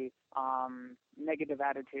 very negative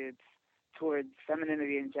attitudes towards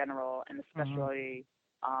femininity in general, and especially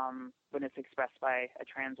when it's expressed by a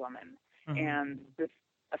trans woman. Mm-hmm. And this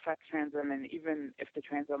affects trans women, even if the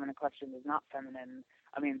trans woman in question is not feminine.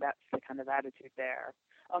 I mean, that's the kind of attitude there.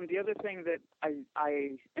 The other thing that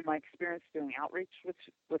I in my experience doing outreach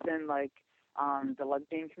within like the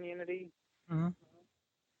lesbian community, Mm-hmm.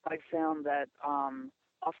 I found that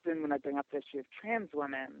often when I bring up the issue of trans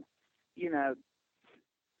women, you know,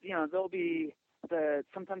 there'll be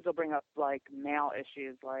sometimes they'll bring up like male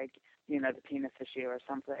issues, like the penis issue or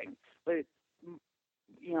something. But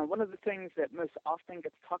one of the things that most often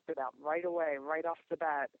gets talked about right away, right off the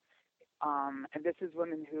bat, and this is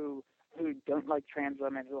women who don't like trans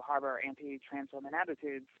women, who harbor anti-trans women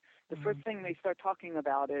attitudes. The first thing they start talking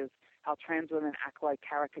about is how trans women act like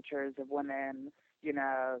caricatures of women,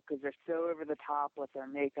 because they're so over the top with their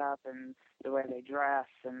makeup and the way they dress,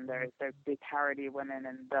 and they parody women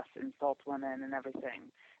and thus insult women and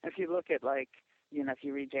everything. And if you look at if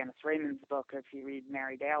you read Janice Raymond's book, or if you read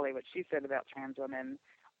Mary Daly, what she said about trans women,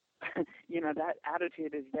 that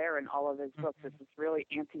attitude is there in all of his books. It's this really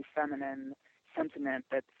anti-feminine sentiment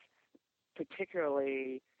that's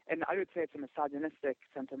particularly, and I would say it's a misogynistic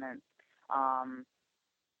sentiment,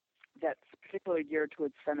 that's particularly geared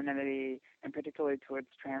towards femininity and particularly towards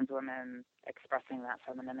trans women expressing that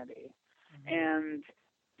femininity. And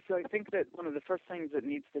so I think that one of the first things that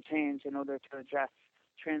needs to change in order to address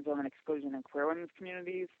trans women exclusion in queer women's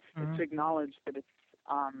communities is to acknowledge that it's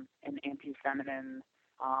an anti-feminine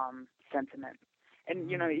sentiment. And,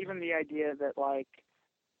 even the idea that,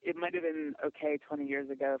 it might have been okay 20 years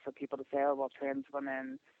ago for people to say, oh, well, trans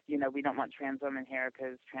women, we don't want trans women here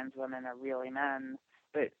because trans women are really men.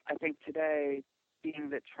 But I think today, being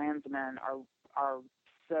that trans men are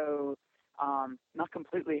so not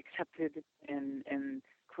completely accepted in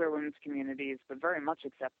queer women's communities, but very much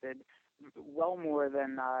accepted, way more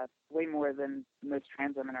than most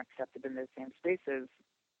trans women are accepted in those same spaces.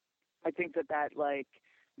 I think that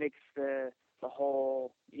makes the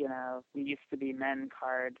whole, we used to be men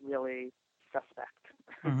card really suspect.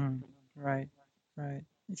 Right.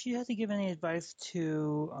 If you had to give any advice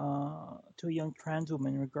to a young trans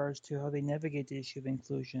woman in regards to how they navigate the issue of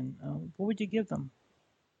inclusion, what would you give them?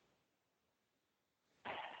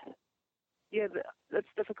 Yeah, that's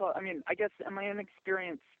difficult. I mean, I guess in my own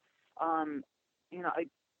experience, I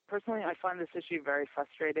personally find this issue very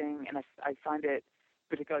frustrating, and I find it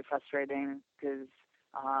particularly frustrating because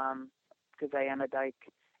I am a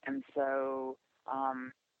dyke, and so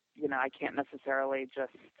I can't necessarily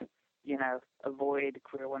just avoid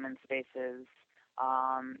queer women's spaces,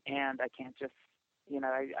 and I can't just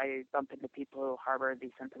I bump into people who harbor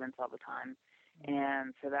these sentiments all the time,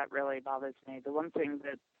 and so that really bothers me. The one thing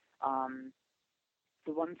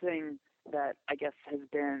that I guess has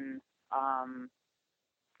been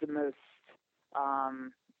the most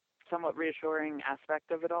somewhat reassuring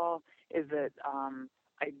aspect of it all is that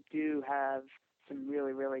I do have some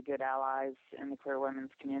really, really good allies in the queer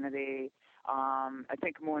women's community. I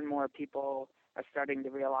think more and more people are starting to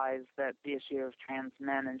realize that the issue of trans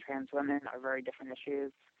men and trans women are very different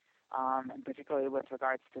issues, and particularly with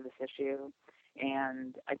regards to this issue.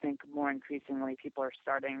 And I think more increasingly people are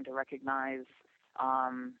starting to recognize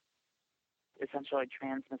essentially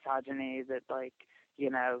trans misogyny, that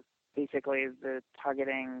basically is the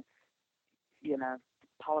targeting,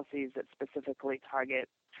 policies that specifically target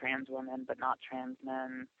trans women but not trans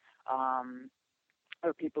men,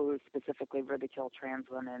 or people who specifically ridicule trans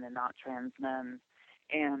women and not trans men.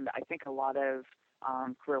 And I think a lot of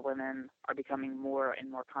queer women are becoming more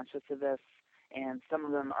and more conscious of this, and some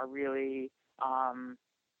of them are really,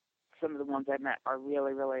 some of the ones I've met are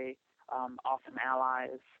really, really awesome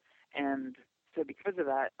allies. And so because of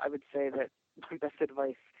that, I would say that my best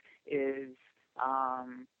advice is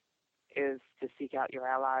to seek out your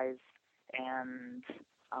allies. And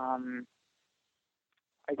I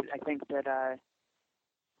think that I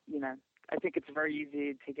think it's very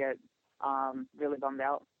easy to get really bummed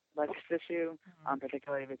out by this issue,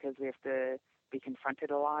 particularly because we have to be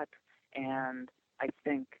confronted a lot. And I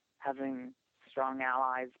think having strong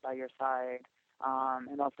allies by your side,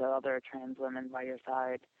 and also other trans women by your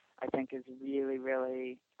side, I think is really,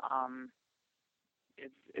 really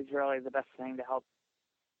is really the best thing to help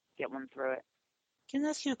get one through it. Can I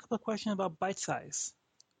ask you a couple of questions about Bite Size?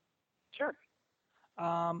 Sure.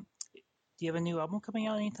 Do you have a new album coming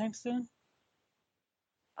out anytime soon?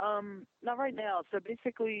 Not right now. So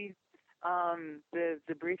basically,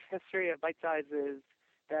 the brief history of Bite Size is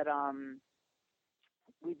that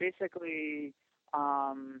we basically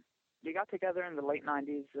we got together in the late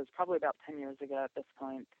 90s. It was probably about 10 years ago at this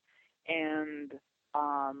point. And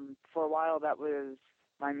for a while, that was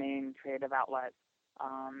my main creative outlet.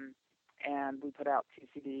 And we put out 2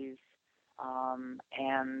 CDs.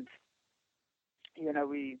 And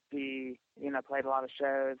we played a lot of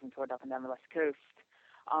shows and toured up and down the West Coast.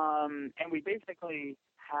 And we basically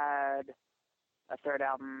had a third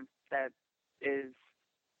album that is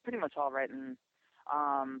pretty much all written.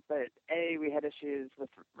 But we had issues with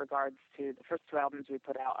regards to the first 2 albums we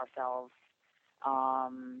put out ourselves.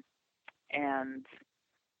 And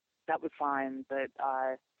that was fine, but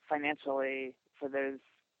financially, for those,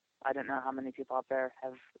 I don't know how many people out there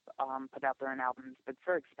have put out their own albums, but it's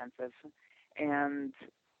very expensive. And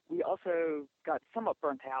we also got somewhat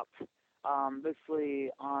burnt out,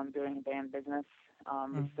 mostly on doing band business.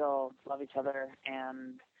 We still love each other,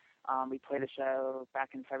 and we played a show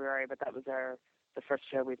back in February, but that was the first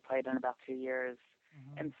show we'd played in about 2 years.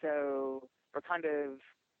 And so we're kind of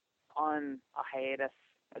on a hiatus,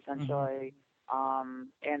 essentially,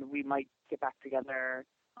 and we might get back together,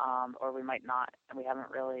 or we might not, and we haven't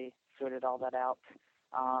really sorted all that out.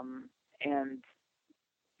 And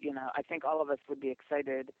I think all of us would be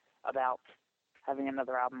excited about having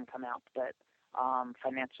another album come out, but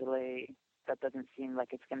financially, that doesn't seem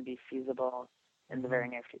like it's going to be feasible in the very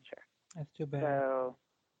near future. That's too bad. So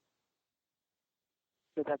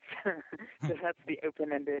that's that's the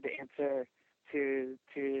open-ended answer to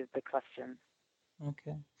the question.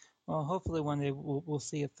 Okay. Well, hopefully one day we'll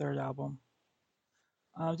see a third album.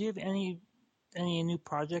 Do you have any new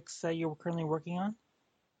projects that you're currently working on?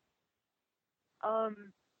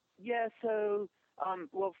 Yeah. So,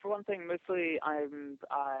 well, for one thing, mostly I'm,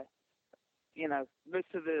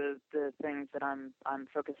 most of the things that I'm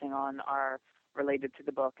focusing on are related to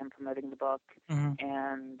the book and promoting the book.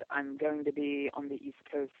 And I'm going to be on the East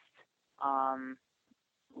Coast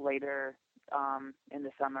later in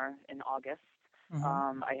the summer, in August.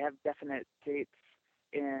 I have definite dates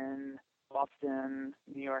in Boston,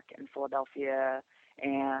 New York, and Philadelphia,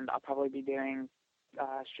 and I'll probably be doing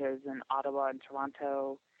shows in Ottawa and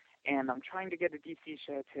Toronto, and I'm trying to get a DC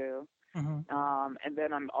show too. And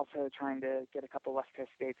then I'm also trying to get a couple West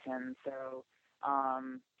Coast dates in. So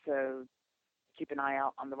keep an eye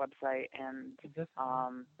out on the website and to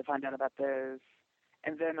find out about those.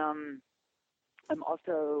 And then I'm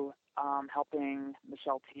also helping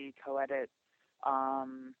Michelle T. co-edit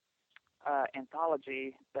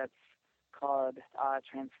anthology that's called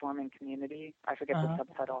Transforming Community. I forget the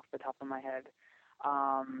subtitle off the top of my head.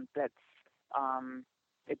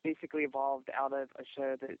 It basically evolved out of a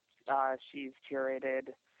show that she's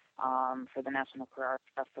curated for the National Queer Arts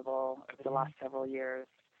Festival over the last several years.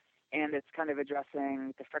 And it's kind of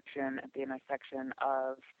addressing the friction at the intersection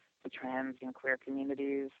of the trans and queer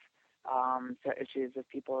communities, so issues of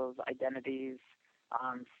people's identities,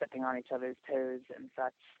 stepping on each other's toes and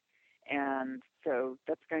such. And so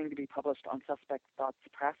that's going to be published on Suspect Thoughts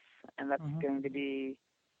Press, and that's going to be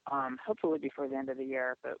hopefully before the end of the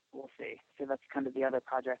year, but we'll see. So that's kind of the other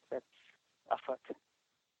project that's afoot.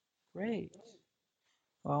 Great.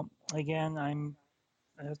 Well, again, I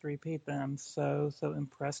have to repeat that I'm so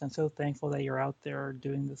impressed and so thankful that you're out there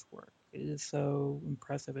doing this work. It is so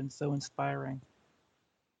impressive and so inspiring.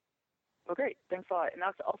 Well, great. Thanks a lot. And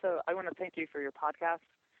also, I want to thank you for your podcast,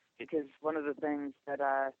 because one of the things that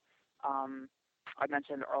I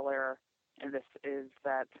mentioned earlier in this is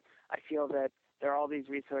that I feel that there are all these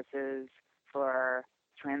resources for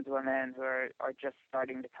trans women who are just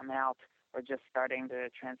starting to come out or just starting to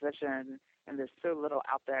transition, and there's so little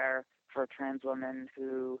out there for trans women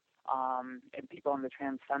who and people on the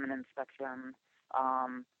trans feminine spectrum,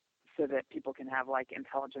 so that people can have like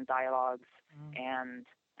intelligent dialogues and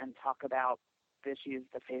talk about the issues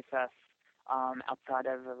that face us outside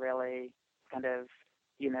of a really kind of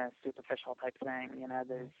superficial type thing.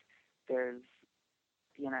 There's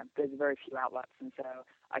very few outlets, and so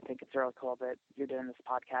I think it's really cool that you're doing this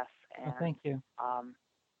podcast. And well, thank you.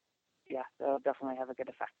 Yeah, it'll definitely have a good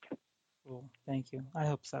effect. Cool. Thank you. I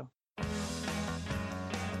hope so.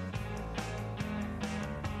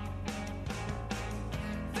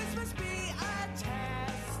 This must be a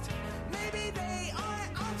test. Maybe they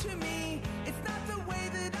aren't onto me. It's not the way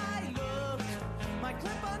that I look. My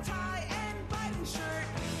clip-on tie and button shirt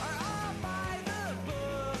are all by the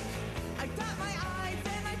book. I dot my I's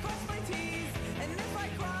and I cross my T's, and if I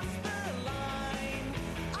cross the line,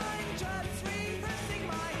 I'm just rehearsing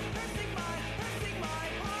my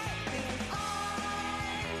heartbeat.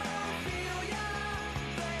 I'm Ophelia,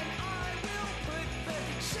 then I will put the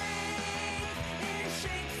shake in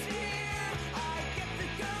Shakespeare. I get to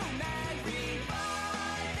go mad,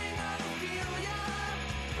 reviving Ophelia,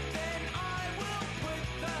 then I will put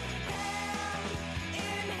the ham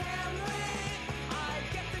in Hamlet. I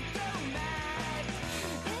get to go mad.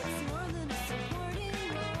 It's more than a supporting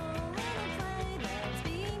role in a play that's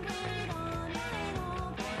being put on at an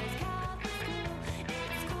all-boys Catholic school.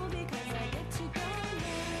 It's cool because I get to go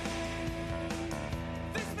there.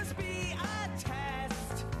 This must be a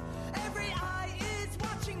test. Every eye is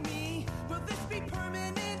watching me. Will this be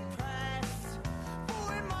permanent press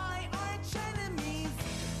for my arch enemies?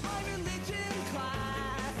 My religion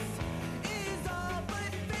class is all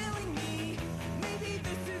but failing me. Maybe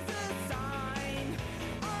this is a sign.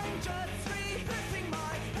 I'm just rehearsing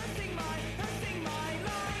my lines.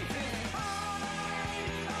 If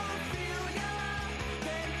I'm Ophelia,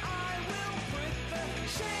 then I will put the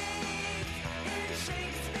shake in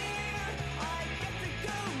Shakespeare. I get to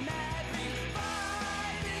go mad,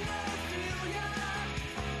 reviving Ophelia,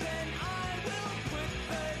 then I will put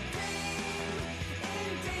the dame in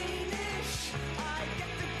Danish. I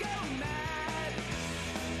get to go mad.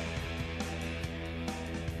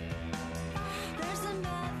 There's a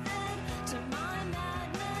method to my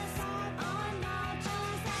madness. I'm not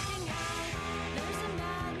just acting out. There's a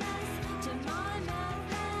madness to my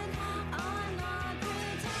method. I'm not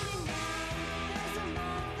pretending now. There's a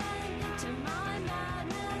method to my